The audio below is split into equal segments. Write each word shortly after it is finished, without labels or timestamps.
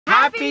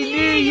Happy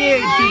New Year,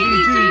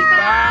 DVG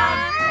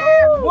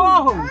fam!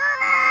 Whoa!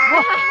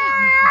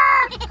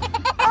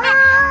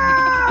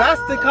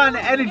 That's the kind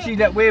of energy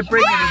that we're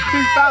bringing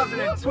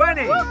in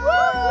 2020.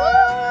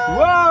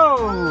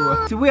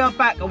 Whoa! So we are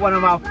back at one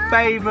of our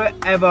favourite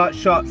ever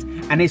shops,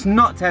 and it's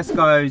not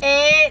Tesco's.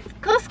 It's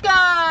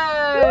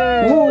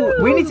Costco!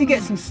 Ooh, we need to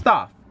get some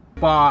stuff,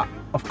 but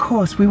of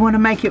course we want to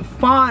make it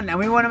fun and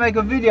we want to make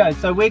a video.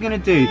 So we're going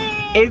to do,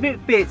 if it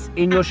fits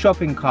in your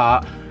shopping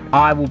cart,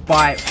 I will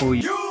buy it for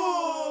you.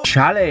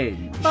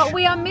 Challenge. But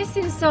we are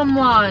missing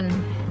someone.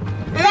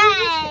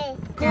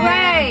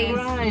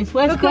 Grace.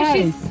 Where's because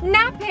Grace? she's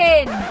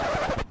napping.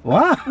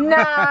 What? No.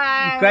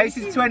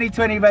 Grace's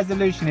 2020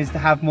 resolution is to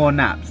have more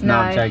naps. No,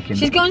 I'm joking.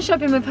 She's gone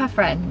shopping with her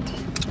friend.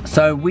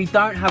 So we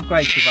don't have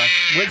Grace with us,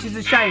 which is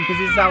a shame because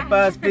this is our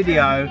first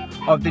video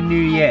of the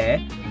new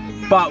year.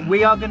 But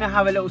we are going to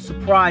have a little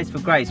surprise for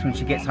Grace when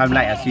she gets home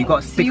later. So you've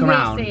got to stick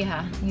around see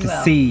her. to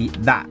see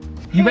that.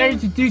 You ready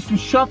to do some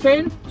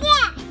shopping? Yeah.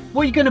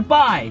 What are you going to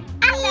buy?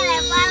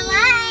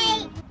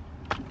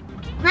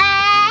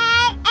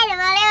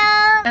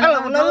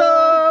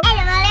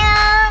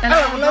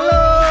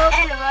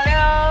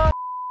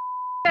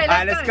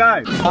 Alright, let's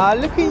go. Ah,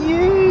 look at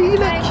you. You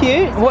look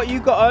cute. What you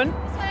got on?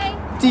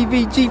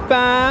 DVG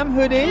fam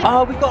hoodie.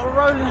 Oh, we got a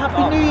Roland.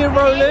 Happy New Year,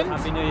 Roland.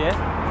 Happy New Year.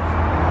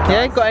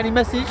 Yeah, got any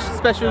message?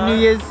 Special New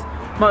Year's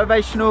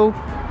motivational?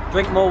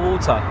 Drink more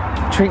water.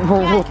 Drink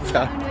more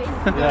water.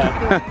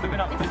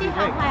 Yeah. Let's see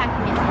how high I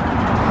can get.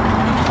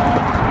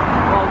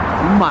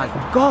 Oh my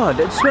god,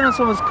 it just went on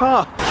someone's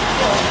car.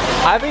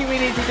 I think we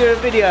need to do a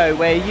video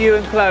where you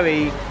and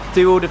Chloe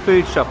do all the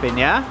food shopping,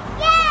 yeah?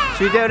 Yeah.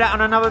 Should we do that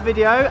on another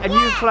video? And you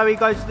and Chloe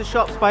go to the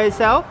shops by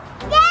yourself?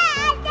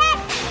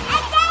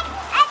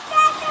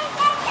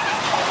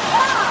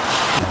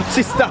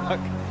 She's stuck.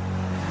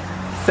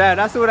 Sarah,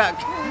 that's all that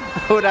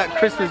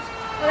Christmas.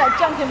 All that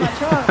junk in my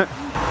trunk.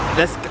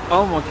 Let's go.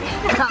 Oh my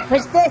god. I can't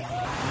push this.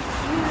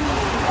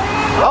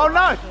 Oh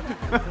no!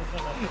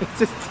 It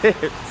just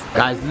tipped.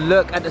 Guys,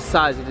 look at the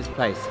size of this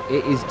place.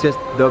 It is just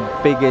the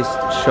biggest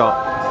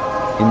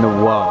shop in the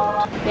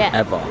world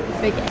ever.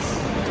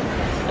 Biggest.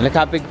 And look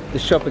how big the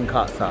shopping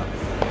carts are.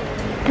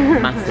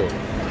 Massive.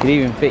 Could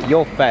even fit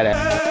your fat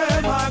ass.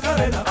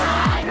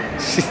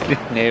 She's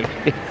living here.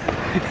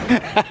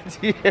 How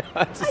do you know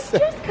what to say? I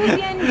just caught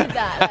the end of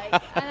that,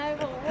 like, and I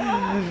thought,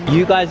 what?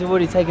 You guys have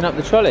already taken up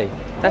the trolley.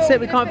 That's it,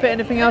 we can't fit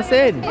anything else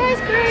in. Where's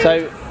Grace?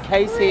 So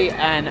Casey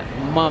and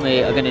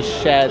Mummy are going to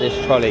share this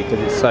trolley because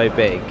it's so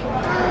big.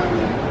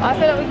 I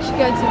feel like we should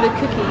go to the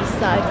cookies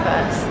side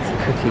first.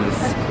 Cookies.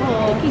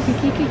 Oh,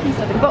 cookies.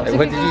 I think box of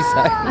What cookies. did you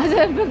say? I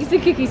said box of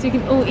cookies so we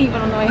can all eat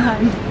one on the way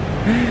home.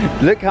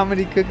 Look how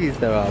many cookies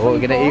there are. Well, we're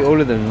going to eat all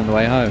of them on the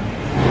way home.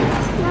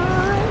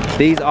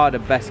 These are the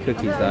best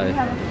cookies though.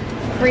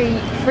 Free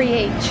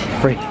each.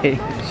 Free each.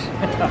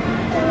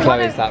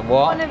 Chloe's like,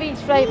 what? One of each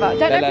flavour.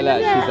 Don't open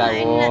them. She's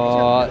like,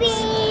 what?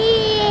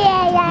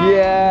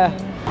 Yeah.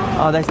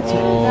 Oh, there's two.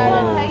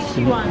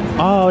 Tasty ones.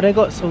 Oh, they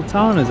got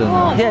sultanas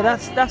on them. Yeah,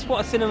 that's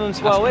what a cinnamon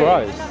swirl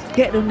That's is. gross.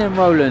 Get them then,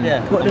 Roland.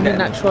 Yeah. Put them in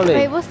that trolley.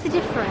 Wait, what's the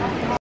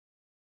difference?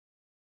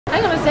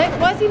 Hang on a sec.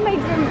 Why has he made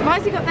them? Why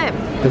has he got them?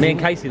 Me and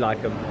Casey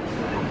like them.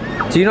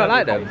 Do you not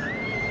like them?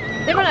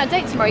 They run out of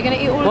date tomorrow. You're going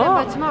to eat all of them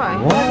by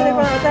tomorrow. Why do they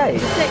run out of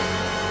date? Six.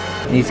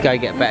 You need to go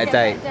get a better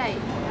date.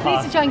 We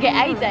need to try and get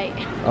a date.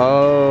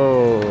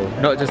 Oh,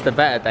 not just a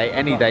better date,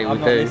 any date will I'm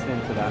not do.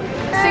 listening to that.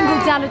 Single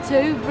dad or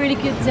two, really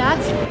good dad.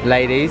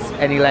 Ladies,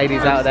 any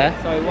ladies out there?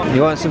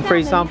 You want some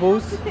free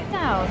samples? Sit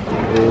down.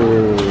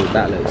 Ooh,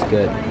 that looks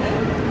good.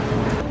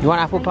 You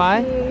want apple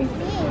pie?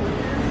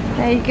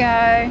 There you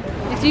go.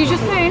 Just use your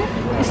spoon.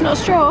 It's not a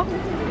straw.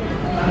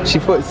 She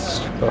put a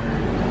straw.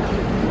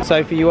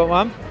 Sophie, you want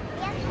one?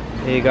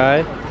 Here you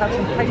go. Have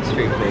some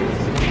pastry, please.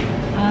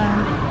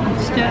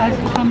 Just do it as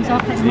it comes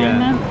up at the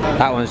moment.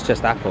 That one's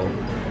just apple.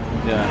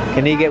 Yeah.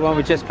 Can you get one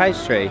with just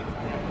pastry? There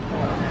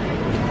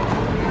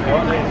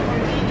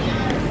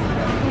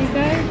you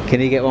go. Can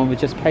you get one with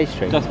just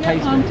pastry? Just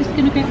pastry. I'm just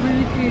going to get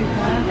rid of you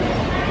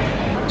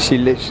there. She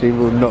literally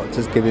will not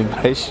just give him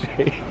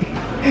pastry.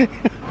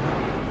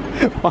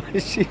 Why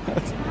is she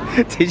not?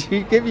 Did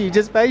she give you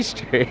just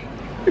pastry?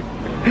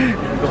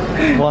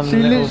 One She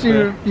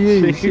literally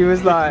refused. She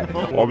was like,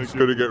 I'm just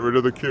going to get rid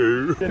of the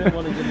queue. Didn't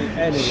want to give me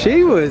any.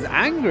 she was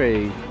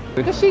angry.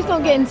 Because she's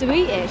not getting to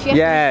eat it. She has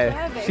Yeah, to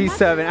serve it. she's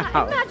serving that.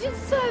 out. Imagine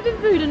serving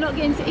food and not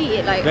getting to eat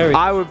it. Like, Very.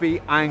 I would be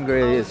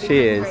angry as she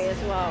is. hungry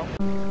as well.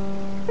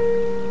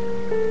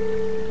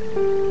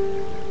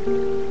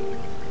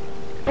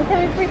 Is there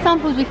any free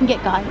samples we can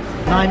get, guys?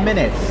 9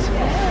 minutes.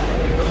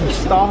 I'm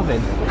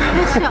starving.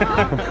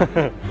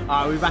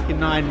 Alright, we'll be back in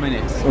 9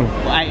 minutes. Or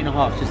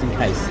 8.5 just in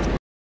case.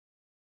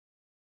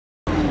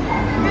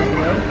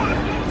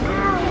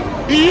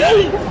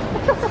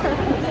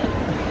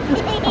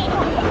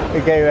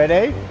 Okay,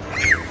 ready?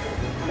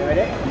 You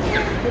ready?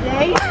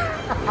 Ready?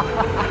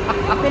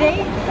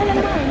 Ready?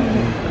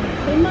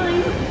 In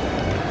mine.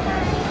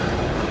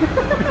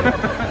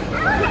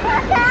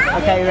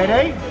 Okay,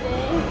 ready?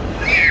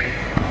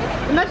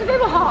 Imagine they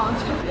were hard.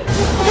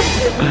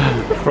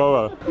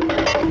 Throw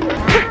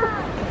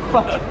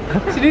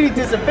She nearly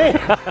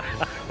disappeared.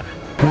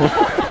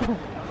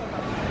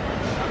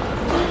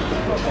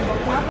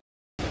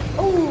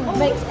 Ooh,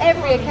 makes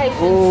every occasion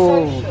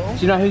Ooh. social. Do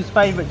you know whose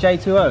favourite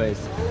J2O is?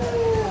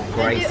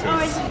 Grace's.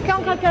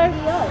 Come on,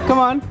 Coco. Come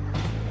on.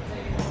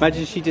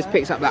 Imagine she just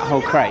picks up that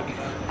whole crate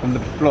from the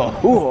floor.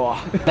 Ooh.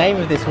 The name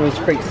of this always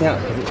freaks me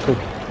out because it's called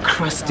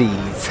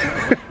Krusties.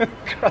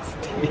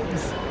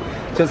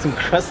 Krusties. Just some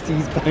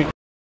Krusties bone.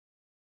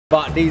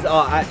 But these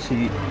are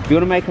actually, if you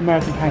want to make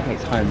American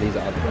pancakes home, these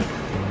are the best.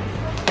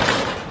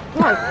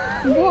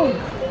 Whoa.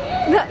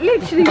 That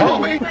literally.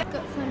 Got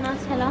some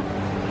Nutella.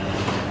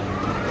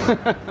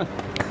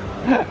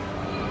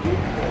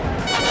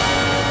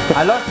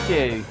 I lost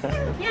you.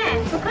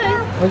 Yeah,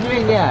 because What do you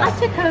mean, yeah? I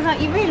took her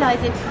without you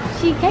realising.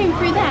 She came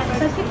through there,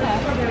 so I took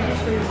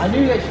her. I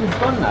knew that she was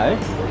gone though.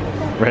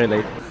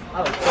 Really?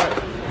 Oh, sorry.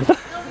 This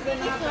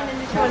one and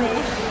this one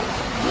is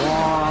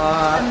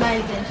What?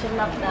 amazing. She'll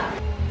love that.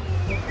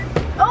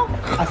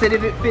 I said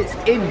if it fits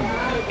in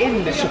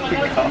the shopping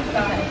cart.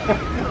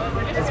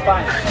 It's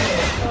fine.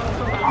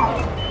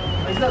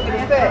 It's not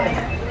gonna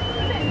fit.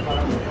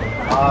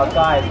 Oh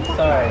guys, I'm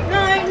sorry.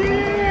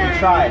 No.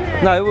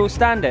 Try. No, we'll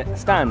stand it.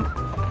 Stand.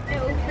 It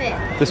will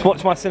fit. Just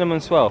watch my cinnamon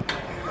swell.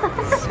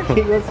 We're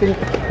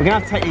gonna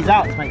have to take these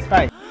out to make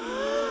space.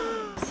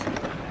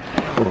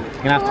 You're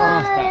gonna have to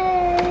ask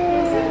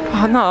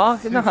that. Oh no,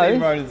 See no.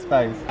 Rhoda's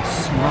face.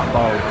 Smart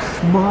bulbs.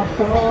 Smart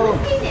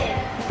bulbs.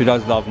 She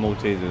does love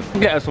Maltesers.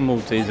 Get her some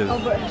Maltesers. Oh,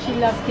 but she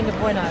loves Kinder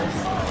Buenos.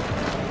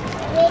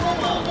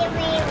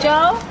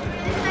 Joel?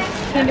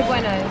 Kinder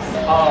Buenos.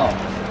 Oh,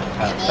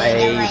 her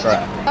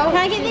favourite. Oh, can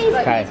I get these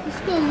Okay. for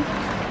school?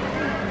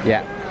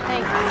 Yeah.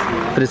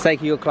 Thanks. For the sake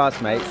of your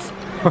classmates,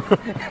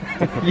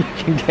 you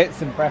can get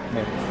some breath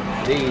mints.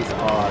 These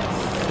are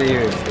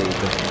seriously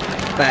the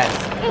best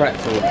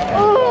pretzels.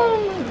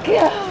 Oh my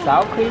god.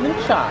 Sour cream and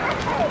chai.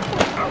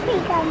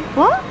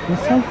 What? You're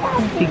so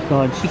happy,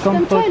 God. She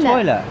gone for a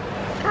toilet.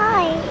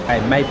 Hi. Okay,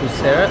 maple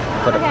syrup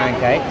for the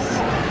pancakes.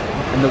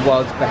 And the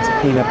world's best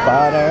peanut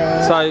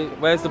butter. So,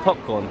 where's the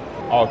popcorn?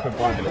 Oh, I couldn't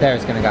find it.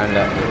 Sarah's gonna go and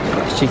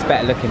look. She's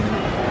better looking.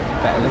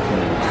 Better looking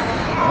than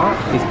what?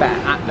 She's better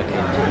at looking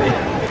than me.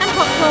 And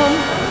popcorn.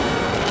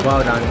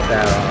 Well done,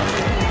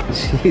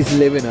 Sarah. She's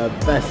living her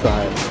best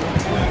life.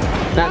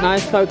 That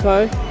nice,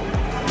 Coco?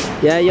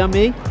 Yeah,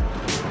 yummy?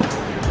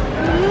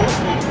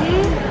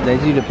 They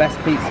do the best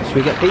pizza. Should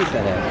we get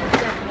pizza here?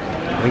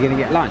 We're gonna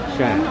get lunch,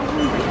 yeah.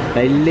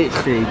 They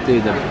literally do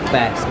the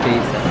best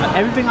pizza.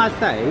 Everything I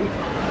say,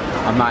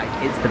 I'm like,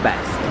 it's the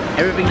best.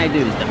 Everything they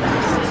do is the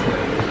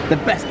best. The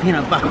best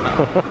peanut butter.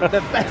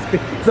 The best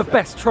pizza. The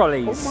best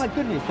trolleys. Oh my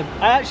goodness,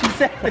 I actually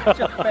said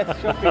the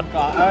best shopping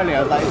cart earlier.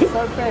 I was like, it's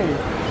so big.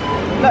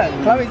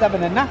 Look, Chloe's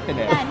having a nap in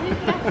it.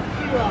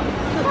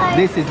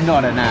 This is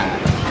not a nap,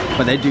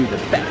 but they do the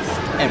best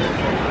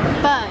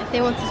everything. But if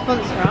they want to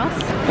sponsor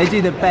us, They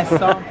do the best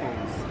samples.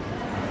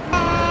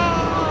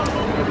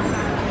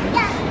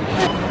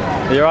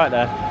 Are you right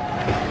there?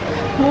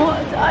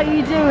 What are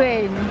you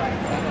doing?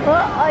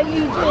 What are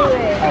you doing?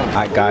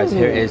 Alright guys,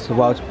 here it is, the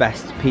world's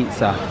best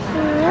pizza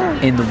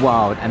in the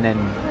world, and then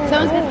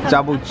someone's going to come.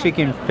 double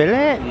chicken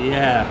fillet?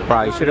 Yeah.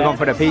 Bro, you should have gone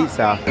for the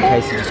pizza. In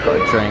case you just got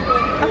a drink.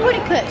 I've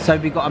already cooked. So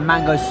we got a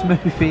mango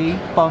smoothie,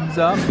 thumbs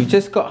up. We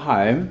just got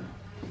home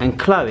and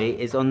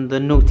Chloe is on the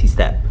naughty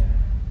step.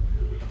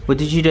 What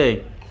did you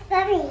do?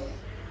 Very,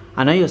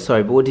 I know you're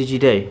sorry, but what did you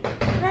do?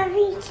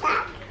 very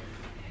tack.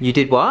 You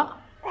did what?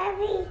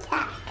 Very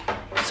tack.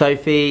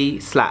 Sophie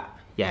slap.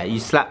 Yeah, you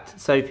slapped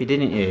Sophie,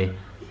 didn't you?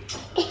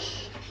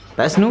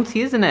 That's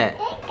naughty, isn't it?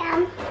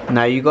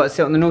 No, you got to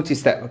sit on the naughty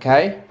step,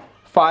 okay?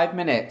 5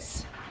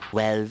 minutes.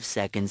 12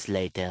 seconds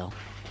later.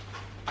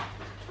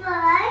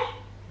 Why?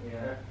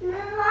 Yeah.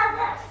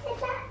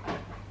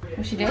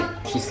 What's she doing?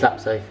 She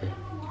slapped Sophie.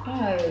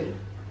 Oh.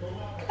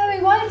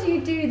 Chloe, why do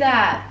you do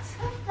that?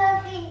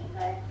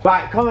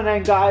 Right, come on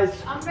then,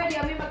 guys. I'm ready,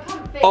 I'm in my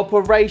comfy.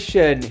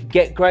 Operation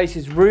Get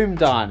Grace's room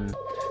done.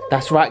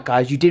 That's right,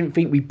 guys. You didn't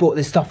think we bought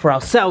this stuff for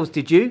ourselves,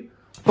 did you?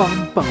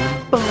 Bum, bum,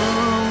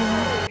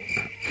 bum.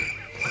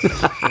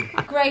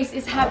 Grace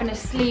is having a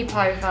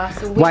sleepover,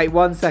 so Wait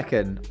 1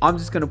 second. I'm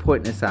just going to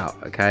point this out,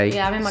 okay?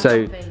 Yeah, I'm in my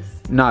So,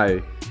 comfies.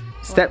 no.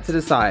 Step to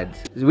the side.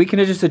 We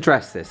can just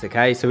address this,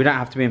 okay? So we don't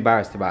have to be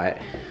embarrassed about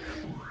it.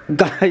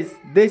 Guys,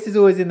 this is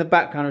always in the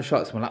background of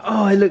shots. We're like,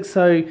 oh, it looks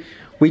so...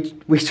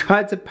 We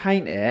tried to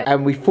paint it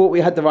and we thought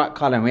we had the right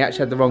colour and we actually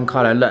had the wrong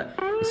colour. Look,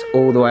 it's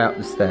all the way up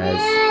the stairs.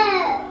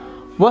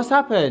 What's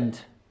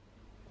happened?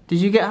 Did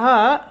you get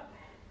hurt?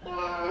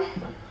 Yeah.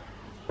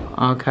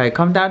 Okay,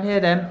 come down here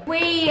then.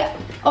 We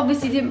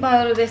obviously didn't buy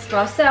all of this for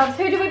ourselves.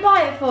 Who did we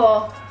buy it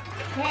for?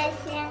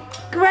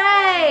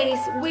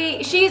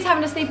 Grace! She's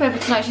having a sleepover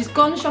tonight. She's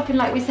gone shopping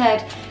like we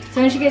said.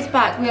 So when she gets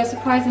back, we are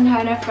surprising her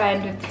and her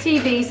friend with the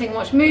TV so they can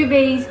watch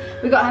movies.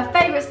 We got her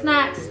favourite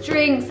snacks,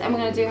 drinks, and we're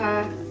going to do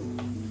her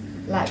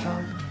light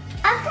bulb.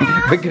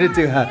 We're gonna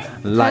do her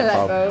light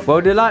bulb.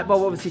 Well, the light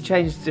bulb obviously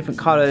changes to different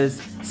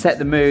colours, set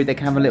the mood. They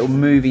can have a little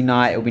movie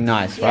night. It'll be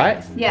nice,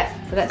 right? Yeah.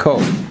 So that's cool.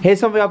 Here's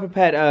something I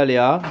prepared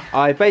earlier.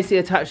 I basically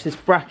attached this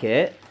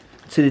bracket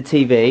to the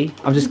TV.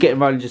 I'm just getting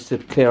Roland just to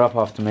clear up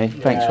after me.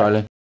 Thanks,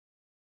 Roland.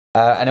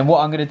 And then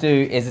what I'm gonna do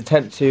is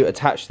attempt to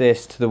attach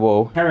this to the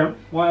wall. Carry on.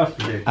 What else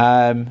to do?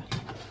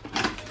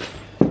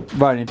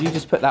 Roland, if you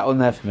just put that on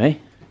there for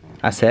me.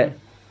 That's it.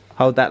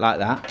 Hold that like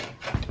that.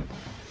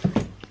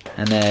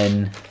 And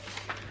then,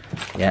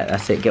 yeah,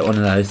 that's it. Get one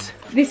of those.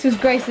 This was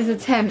Grace's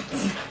attempt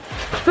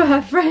for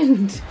her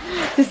friend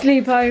to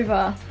sleep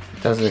over.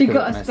 She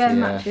got a spare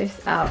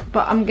mattress out,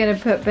 but I'm gonna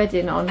put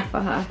bedding on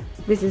for her.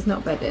 This is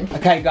not bedding.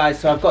 Okay, guys,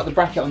 so I've got the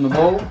bracket on the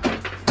wall,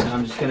 and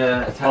I'm just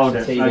gonna attach the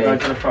TV. No, go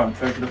to the front.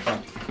 Go to the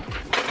front.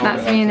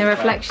 That's me in the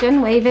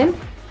reflection, waving.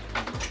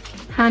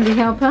 Handy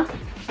helper.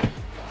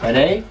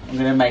 Ready? I'm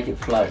gonna make it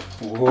float.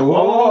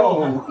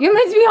 Whoa! You're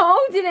meant to be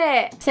holding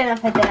it. Set up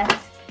her desk.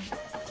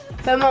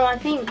 But Mum, I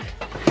think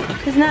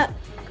because now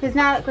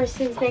that Grace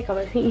does makeup,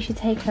 I think you should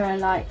take her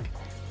like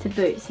to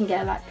Boots and get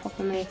her like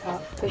proper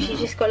makeup because she's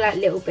just got like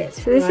little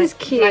bits. So this from, is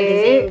cute.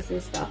 magazines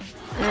and stuff.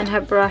 And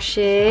her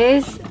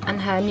brushes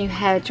and her new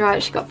hair dryer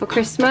she got for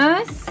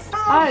Christmas.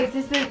 Oh,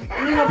 does the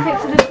you got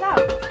pics of the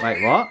plug?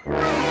 Wait, what?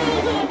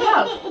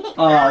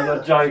 Oh,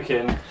 you're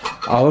joking.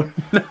 Oh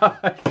no!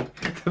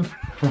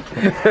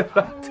 The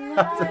plug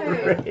doesn't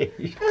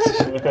reach.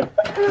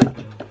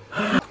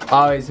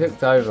 Oh, it's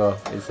hooked over.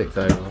 It's hooked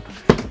over.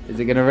 Is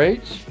it gonna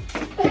reach?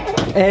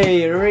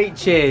 Hey, it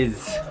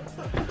reaches.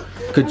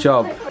 Good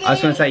job. I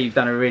just want to say you've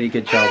done a really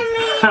good job.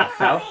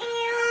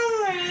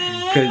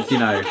 Because, you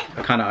know,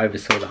 I kind of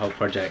oversaw the whole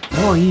project.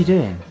 What are you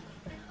doing?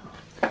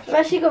 I've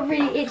actually got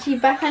really itchy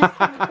backhands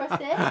across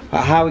it.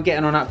 How are we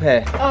getting on up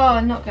here? Oh,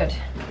 not good.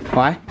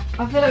 Why?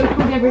 I feel like we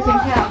pulled everything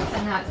out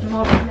and now it's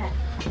more of a mess.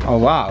 Oh,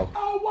 wow.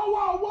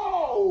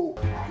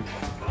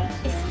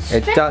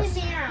 It's It does.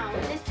 stressing me out.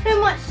 There's too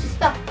much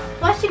stuff.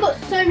 Why she got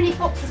so many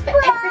boxes for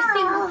every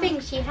single thing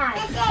she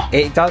has?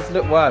 It does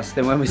look worse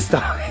than when we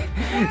started.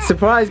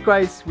 Surprise,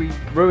 Grace, we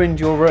ruined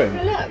your room.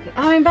 Look,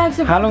 I'm in bags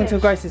of How long rubbish. till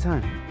Grace is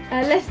home?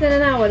 Less than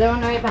an hour, they're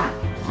on their way back.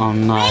 Oh,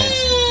 no.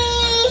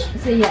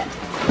 So yeah.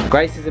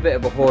 Grace is a bit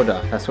of a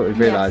hoarder. That's what we've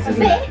realised,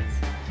 isn't it?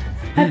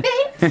 A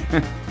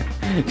bit.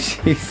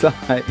 She's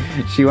like,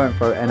 she won't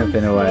throw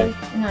anything away.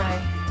 No.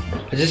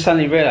 I just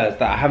suddenly realised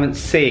that I haven't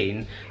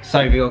seen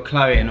Sophie or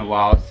Chloe in a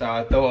while, so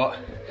I thought,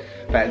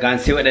 better go and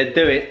see what they're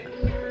doing.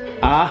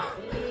 Ah.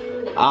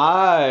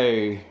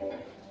 Oh.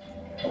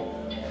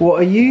 What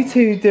are you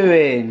two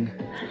doing?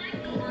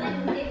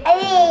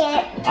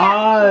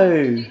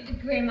 Oh.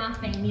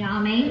 Grimassing,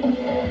 yummy.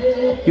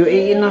 You're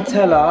eating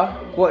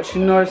Nutella,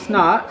 watching Norris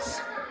Nuts?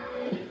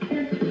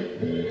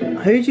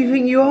 Who do you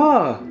think you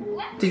are?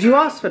 Did you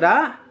ask for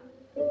that?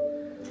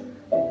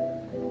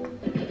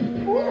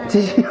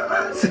 Did you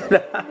ask for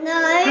that?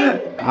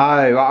 No.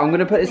 Oh, right, I'm going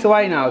to put this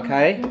away now,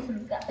 okay?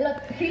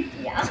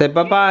 Say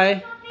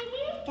bye-bye.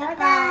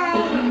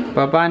 Bye-bye.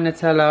 Bye-bye,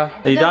 Nutella.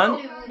 Are you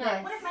done?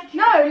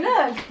 No,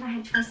 look.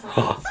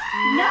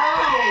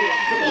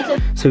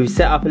 So we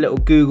set up a little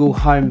Google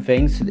Home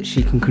thing so that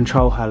she can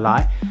control her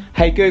light.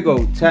 Hey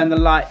Google, turn the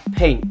light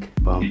pink.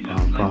 Bum,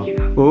 bum,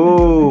 bum.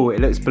 Ooh, it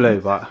looks blue,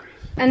 but...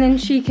 And then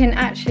she can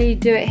actually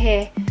do it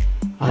here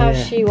how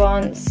she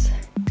wants.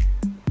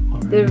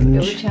 It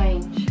will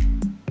change.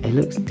 It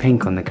looks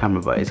pink on the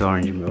camera, but it's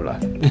orange in real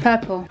life.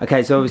 Purple.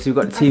 Okay, so obviously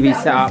we've got the TV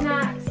set up.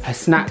 Her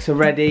snacks are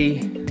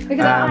ready. Look at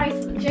that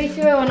ice.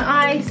 J2O on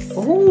ice.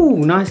 Ooh,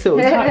 nice little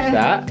touch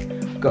that.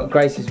 Got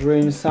Grace's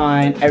room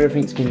signed,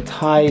 everything's been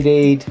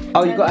tidied.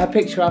 Oh, you got her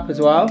picture up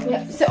as well?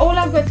 Yeah, so all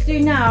I've got to do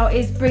now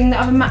is bring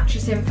the other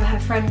mattress in for her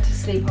friend to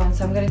sleep on.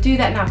 So I'm going to do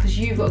that now because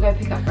you've got to go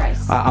pick up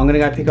Grace. I'm going to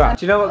go pick her up.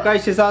 Do you know what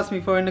Grace just asked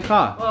me for in the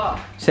car? What?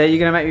 She said, you're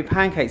going to make me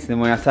pancakes in the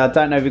morning. I said, I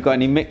don't know if we've got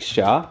any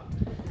mixture.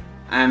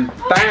 And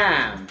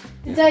bam!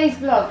 Today's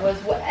vlog was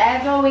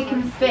whatever we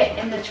can fit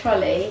in the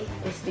trolley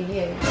is for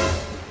you.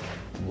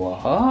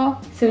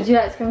 What? So would you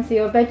like to come see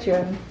your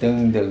bedroom?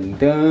 Dun dun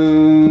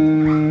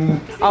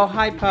dun. Oh,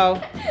 hi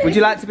Pearl. Would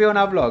you like to be on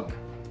our vlog?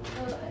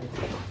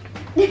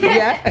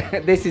 Yeah?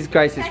 This is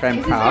Grace's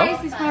friend Pearl.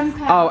 Grace's friend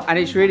Pearl. Oh, and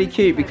it's really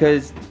cute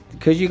because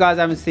you guys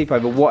haven't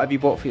sleepover, what have you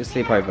bought for your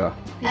sleepover?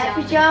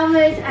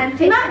 Pyjamas and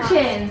fit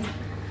Matching.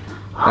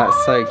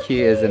 That's so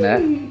cute, isn't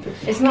it?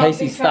 It's not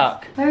Casey's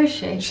stuck. Where is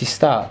she? She's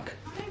stuck.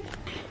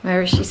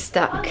 Where is she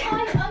stuck? I'm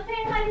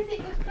playing hide and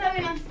seek with Chloe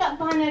and I'm stuck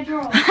behind her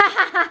drawer.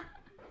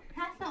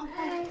 That's not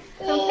fair.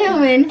 I'm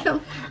filming. I'm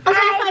playing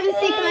hide and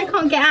seek and I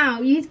can't get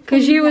out.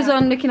 Because you was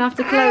on looking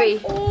after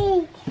Chloe.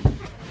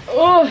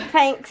 Oh,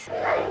 thanks.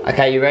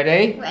 Okay, you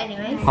ready? But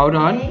anyways. Hold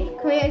on. Can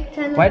we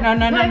turn the Wait, no.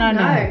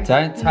 no.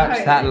 Don't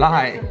touch that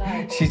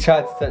light. She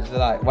tried to touch the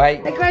light.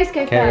 Wait. Let Grace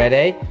go Okay, first.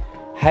 ready?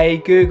 Hey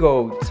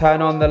Google,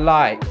 turn on the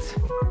light.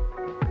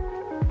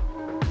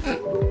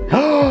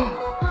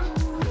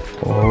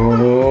 What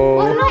Oh.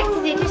 light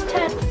did it just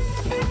turn?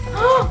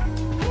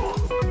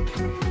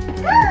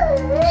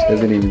 She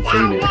hasn't even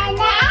seen it. I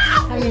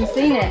haven't even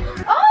seen it.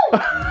 Oh!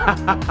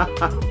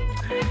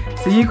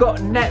 So you got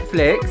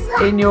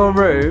Netflix in your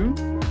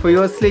room for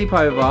your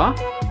sleepover,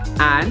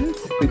 and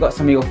we got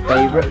some of your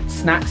favourite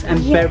snacks and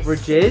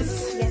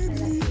beverages.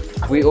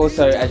 We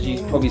also, as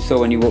you probably saw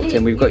when you walked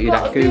in, we've got you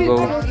that Google.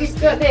 You've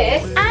got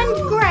this. And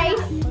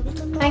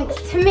Grace, thanks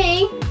to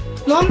me,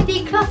 Mom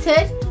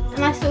decluttered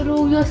and I sorted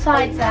all your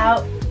sides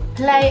out.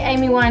 Play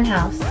Amy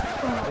Winehouse.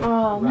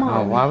 Oh, Mom.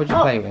 Oh, why would you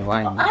play with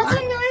Wayne? I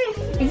don't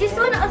know. Is this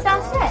the one that was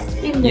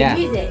downstairs? You can go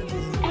use it.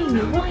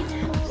 Amy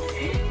Winehouse.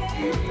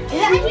 Is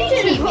that a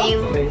YouTube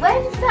video?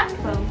 Where's that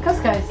from?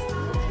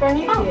 Costco's. It's brand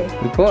new for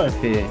you. We bought it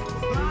for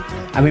you.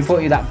 And we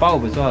bought you that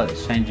bulb as well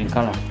that's changing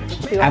colour.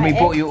 And we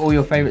bought you all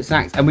your favourite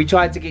snacks. And we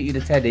tried to get you the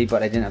teddy, but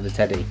they didn't have the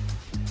teddy.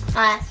 Oh,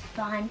 that's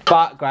fine.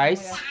 But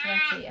Grace,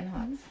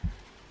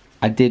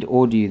 I did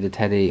order you the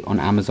teddy on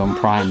Amazon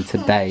Prime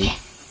today.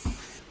 Yes.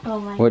 Oh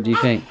my What do you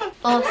think?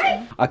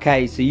 Awesome.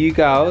 Okay, so you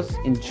girls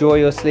enjoy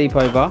your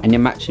sleepover and your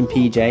matching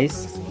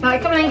PJs.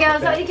 Right, come on in,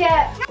 girls. What do you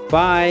get?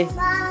 Bye.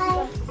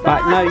 Bye.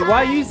 Bye. No,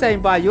 why are you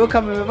saying bye? You're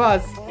coming with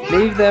us.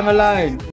 Leave them alone.